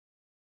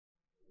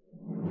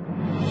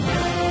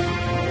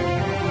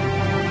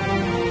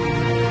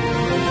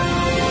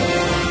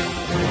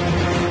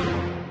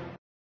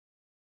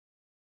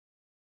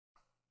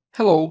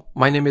Hello,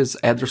 my name is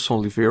Ederson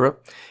Oliveira,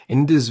 and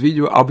in this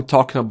video I'll be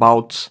talking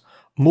about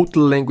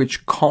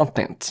multi-language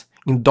content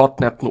in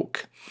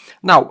 .NETNuke.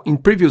 Now, in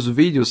previous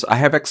videos I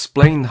have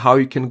explained how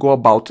you can go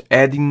about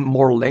adding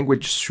more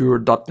languages to your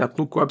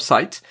 .NETNuke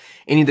website,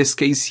 and in this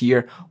case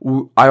here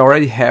I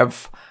already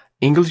have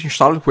English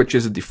installed, which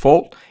is the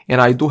default,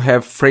 and I do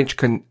have French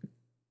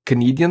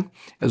Canadian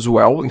as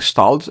well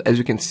installed. As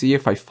you can see,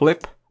 if I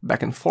flip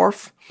back and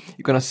forth,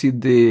 you're gonna see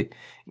the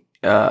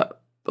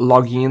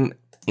login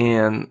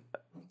and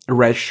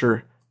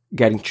register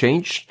getting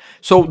changed.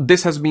 So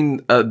this has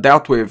been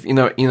dealt with in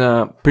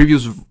a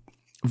previous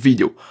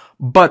video.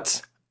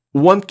 But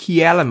one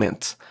key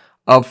element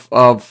of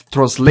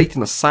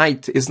translating a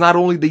site is not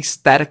only the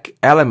static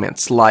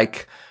elements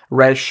like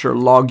register,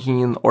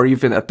 login, or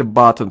even at the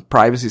bottom,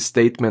 privacy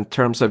statement,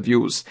 terms of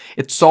use.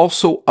 It's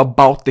also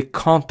about the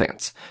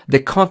content. The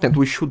content,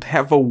 we should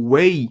have a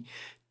way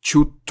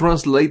to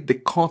translate the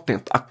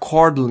content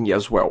accordingly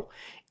as well,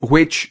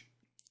 which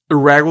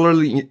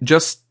regularly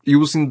just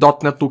using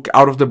 .NETNuke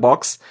out of the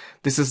box,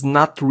 this is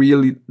not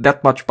really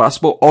that much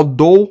possible.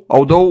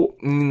 Although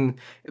in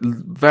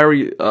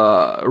very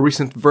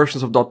recent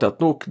versions of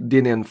 .NETNuke,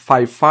 DNN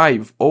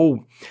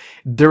 5.5.0,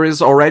 there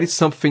is already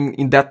something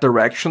in that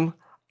direction.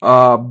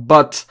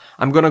 But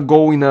I'm gonna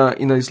go in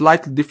a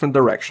slightly different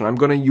direction. I'm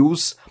gonna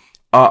use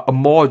a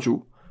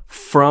module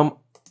from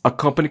a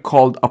company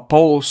called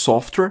Apollo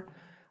Software,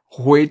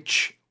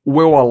 which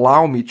will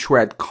allow me to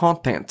add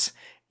content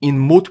in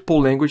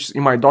multiple languages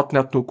in my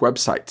 .NETNuke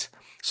website.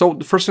 So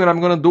the first thing that I'm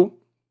gonna do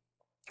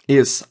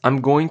is I'm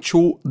going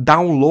to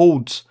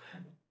download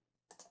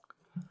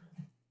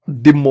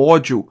the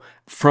module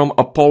from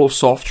Apollo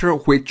Software,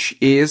 which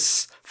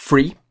is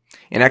free.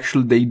 And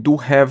actually they do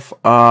have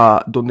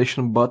a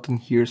donation button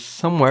here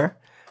somewhere,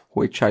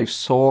 which I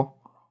saw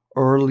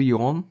early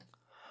on,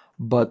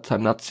 but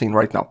I'm not seeing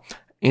right now.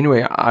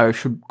 Anyway, I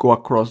should go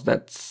across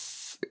that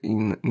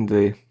in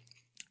the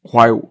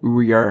while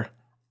we are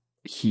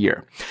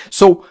here.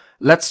 So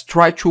let's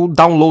try to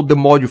download the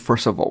module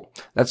first of all.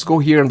 Let's go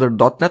here under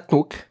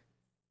 .NETNuke,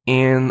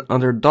 and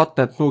under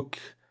 .NETNuke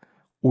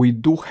we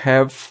do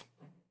have,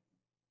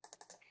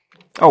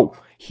 oh,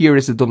 here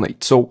is the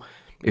donate. So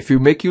if you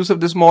make use of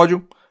this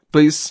module,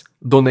 please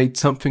donate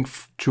something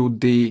to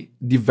the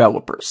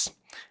developers.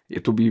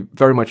 It will be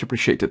very much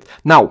appreciated.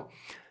 Now,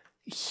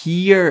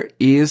 here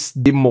is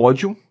the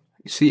module.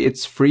 You see,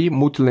 it's free,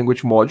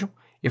 multi-language module.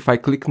 If I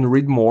click on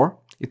read more,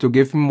 it will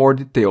give me more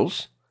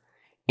details.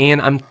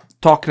 And I'm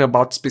talking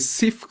about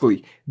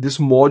specifically this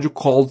module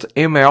called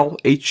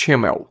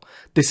MLHTML.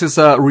 This is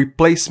a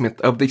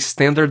replacement of the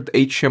standard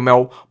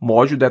HTML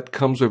module that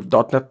comes with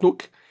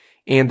NetNuke.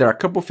 And there are a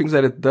couple of things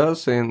that it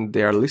does, and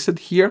they are listed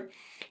here.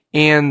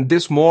 And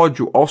this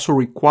module also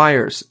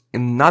requires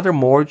another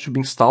module to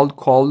be installed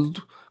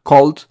called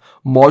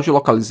module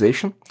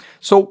localization.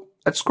 So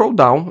let's scroll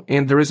down,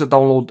 and there is a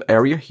download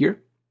area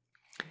here.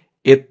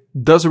 It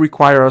does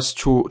require us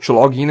to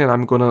log in, and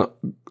I'm gonna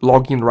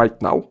log in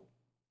right now.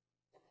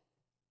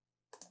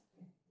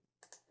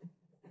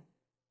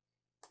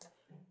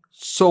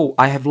 So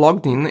I have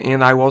logged in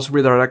and I was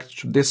redirected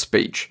to this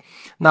page.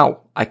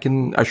 Now I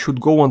should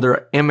go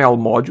under ML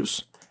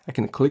modules. I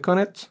can click on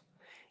it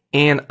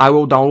and I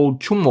will download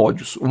two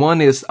modules.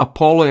 One is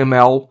Apollo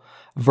ML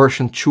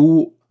version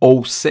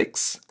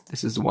 2.06.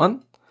 This is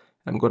one.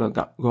 I'm gonna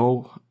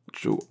go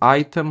to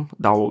item,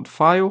 download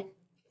file,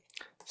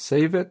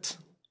 save it.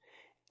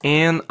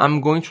 And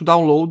I'm going to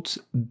download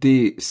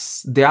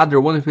the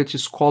other one, which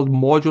is called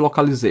module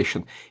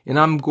localization. And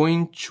I'm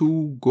going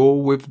to go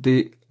with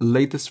the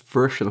latest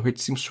version, which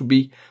seems to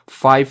be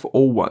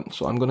 5.01.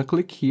 So I'm going to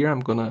click here.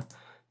 I'm going to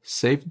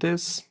save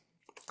this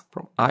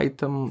from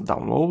item,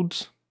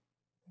 download,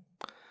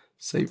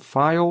 save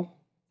file.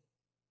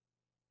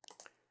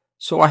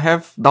 So I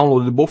have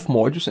downloaded both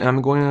modules, and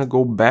I'm going to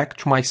go back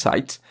to my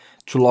site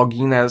to log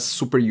in as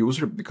super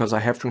user because I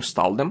have to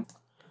install them.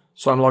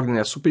 So I'm logging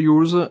in as super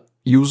user,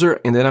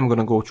 and then I'm going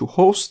to go to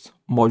host,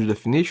 module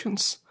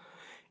definitions,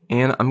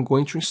 and I'm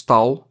going to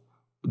install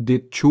the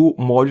two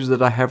modules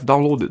that I have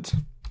downloaded.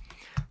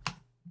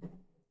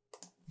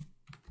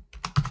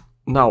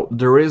 Now,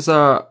 there is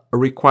a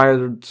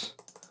required,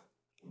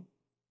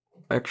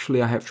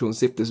 actually I have to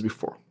unzip this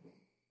before.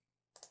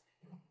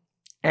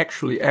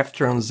 Actually,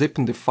 after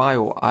unzipping the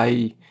file,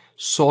 I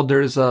saw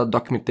there is a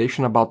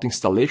documentation about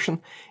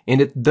installation, and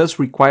it does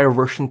require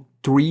version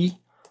 3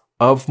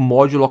 of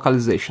module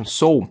localization.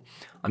 So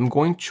I'm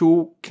going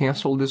to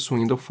cancel this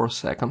window for a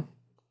second.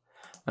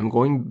 I'm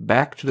going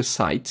back to the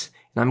site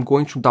and I'm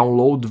going to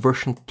download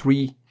version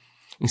 3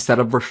 instead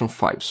of version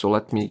 5. So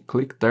let me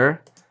click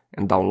there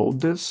and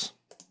download this.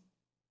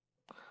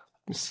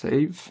 Let me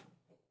save.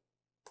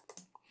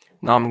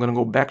 Now I'm going to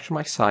go back to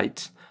my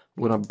site.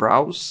 I'm going to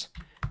browse,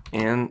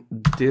 and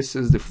this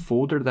is the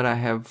folder that I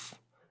have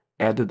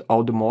added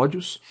all the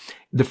modules.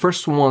 The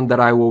first one that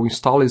I will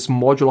install is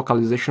module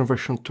localization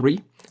version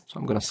 3. So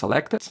I'm going to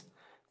select it.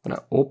 I'm going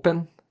to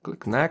open,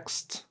 click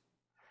next,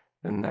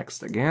 and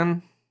next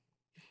again.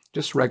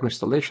 Just regular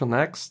installation,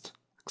 next,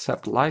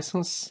 accept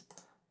license,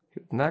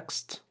 hit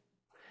next,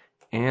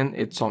 and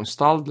it's all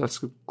installed. Let's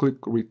click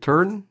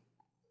return.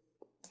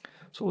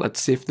 So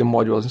let's see if the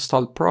module is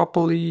installed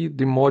properly.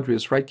 The module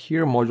is right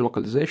here, module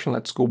localization.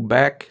 Let's go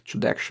back to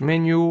the action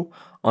menu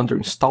under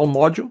install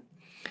module,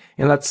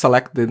 and let's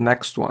select the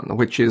next one,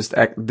 which is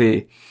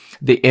the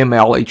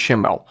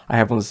MLHTML. I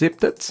have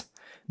unzipped it.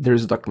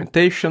 There's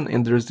documentation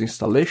and there's the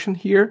installation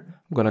here.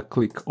 I'm gonna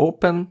click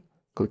open,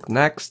 click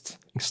next,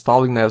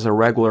 installing as a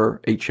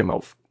regular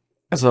HTML,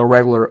 as a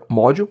regular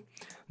module.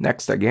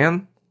 Next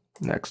again,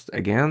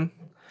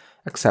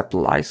 accept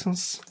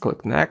license,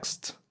 click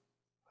next,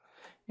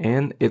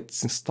 and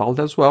it's installed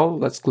as well.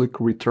 Let's click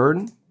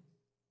return.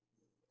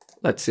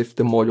 Let's see if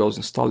the module is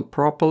installed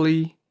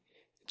properly.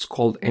 It's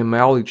called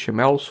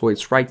MLHTML, so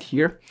it's right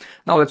here.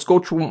 Now let's go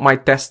to my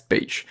test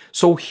page.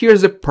 So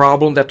here's the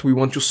problem that we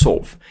want to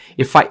solve.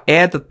 If I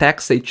add a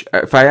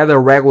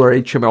regular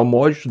HTML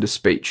module to this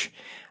page,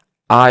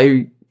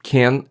 I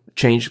can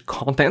change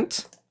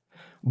content,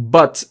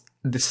 but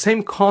the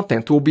same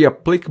content will be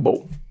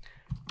applicable.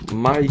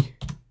 My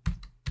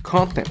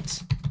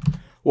content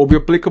will be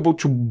applicable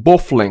to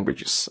both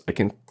languages. I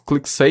can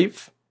click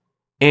save,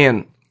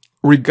 and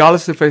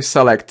regardless if I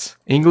select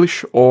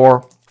English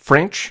or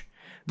French,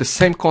 the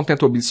same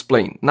content will be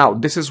displayed. Now,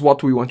 this is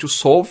what we want to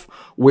solve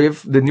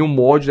with the new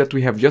module that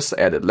we have just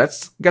added.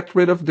 Let's get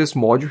rid of this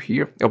module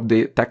here of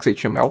the text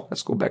HTML.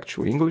 Let's go back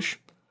to English.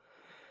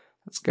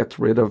 Let's get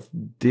rid of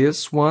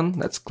this one.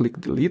 Let's click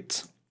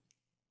delete.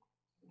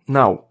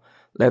 Now,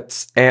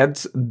 let's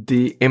add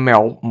the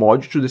ML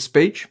module to this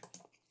page.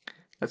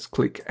 Let's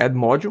click add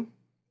module.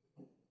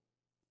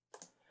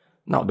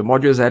 Now, the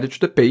module is added to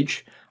the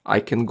page. I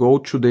can go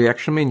to the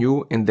action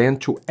menu and then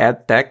to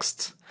add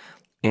text.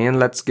 And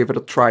let's give it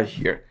a try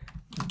here.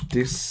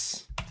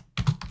 This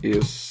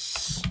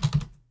is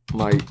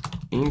my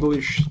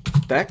English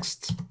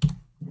text.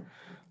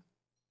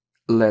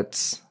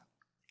 Let's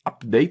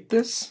update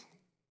this.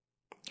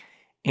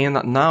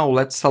 And now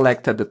let's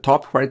select at the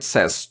top where it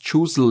says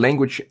choose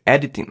language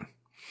editing.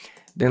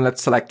 Then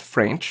let's select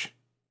French.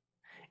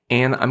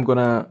 And I'm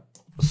gonna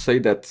say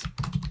that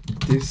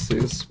this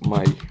is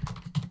my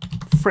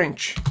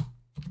French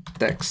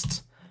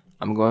text.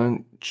 I'm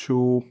going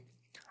to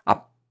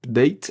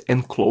update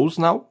and close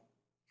now.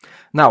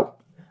 Now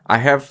I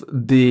have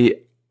the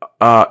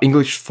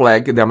English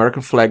flag, the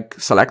American flag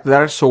selected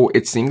there, so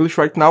it's English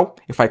right now.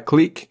 If I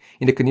click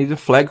in the Canadian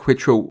flag,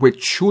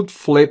 which should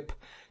flip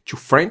to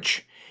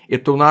French,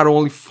 it will not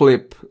only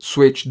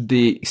switch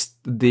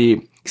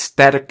the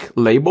static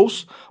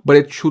labels, but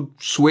it should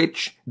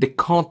switch the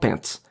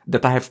content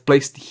that I have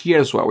placed here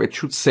as well. It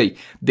should say,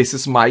 this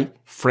is my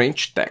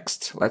French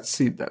text. Let's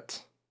see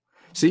that.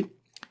 See,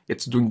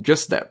 it's doing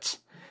just that.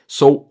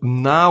 So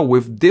now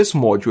with this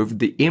module, with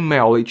the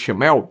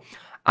MLHTML,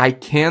 I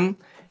can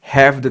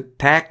have the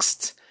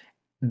text,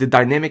 the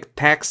dynamic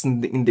text in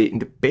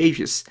the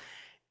pages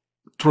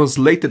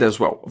translated as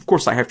well. Of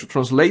course, I have to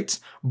translate,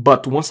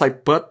 but once I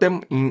put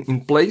them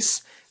in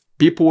place,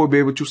 people will be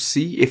able to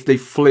see if they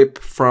flip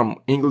from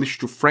English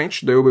to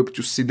French, they will be able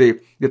to see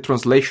the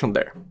translation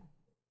there.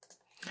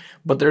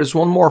 But there's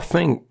one more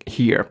thing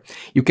here.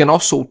 You can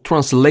also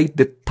translate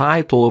the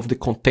title of the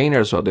container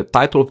as well, the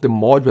title of the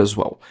module as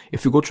well.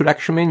 If you go to the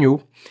action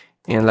menu,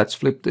 and let's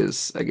flip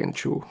this again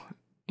to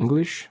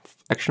English,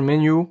 action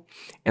menu,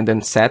 and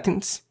then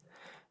settings.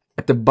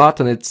 At the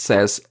bottom it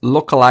says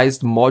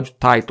localized module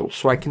title.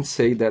 So I can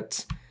say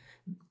that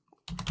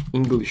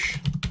English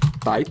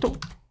title,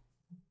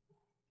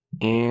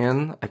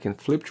 and I can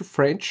flip to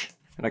French,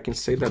 and I can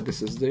say that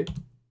this is the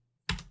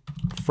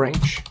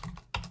French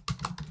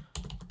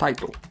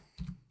title.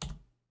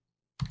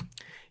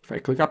 If I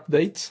click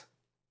update,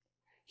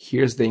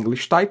 here's the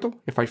English title.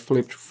 If I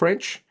flip to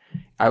French,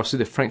 I'll see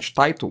the French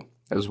title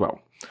as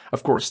well.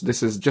 Of course,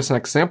 this is just an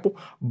example,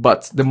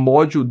 but the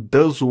module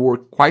does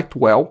work quite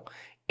well,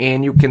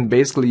 and you can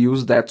basically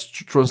use that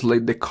to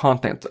translate the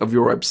content of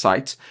your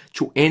website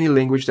to any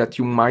language that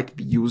you might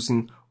be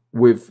using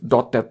with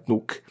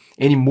 .NET-Nuke.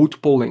 Any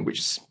multiple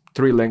languages,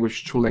 3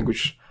 language, 2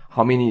 language,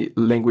 how many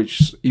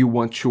languages you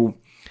want to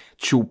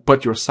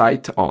put your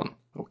site on.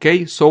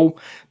 Okay, so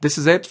this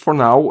is it for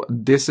now.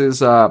 This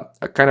is a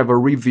kind of a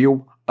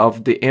review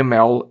of the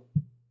MLHTML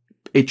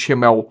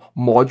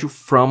module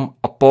from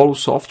Apollo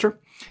software,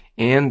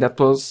 and that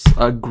was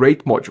a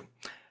great module.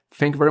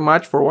 Thank you very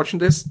much for watching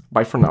this.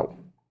 Bye for now.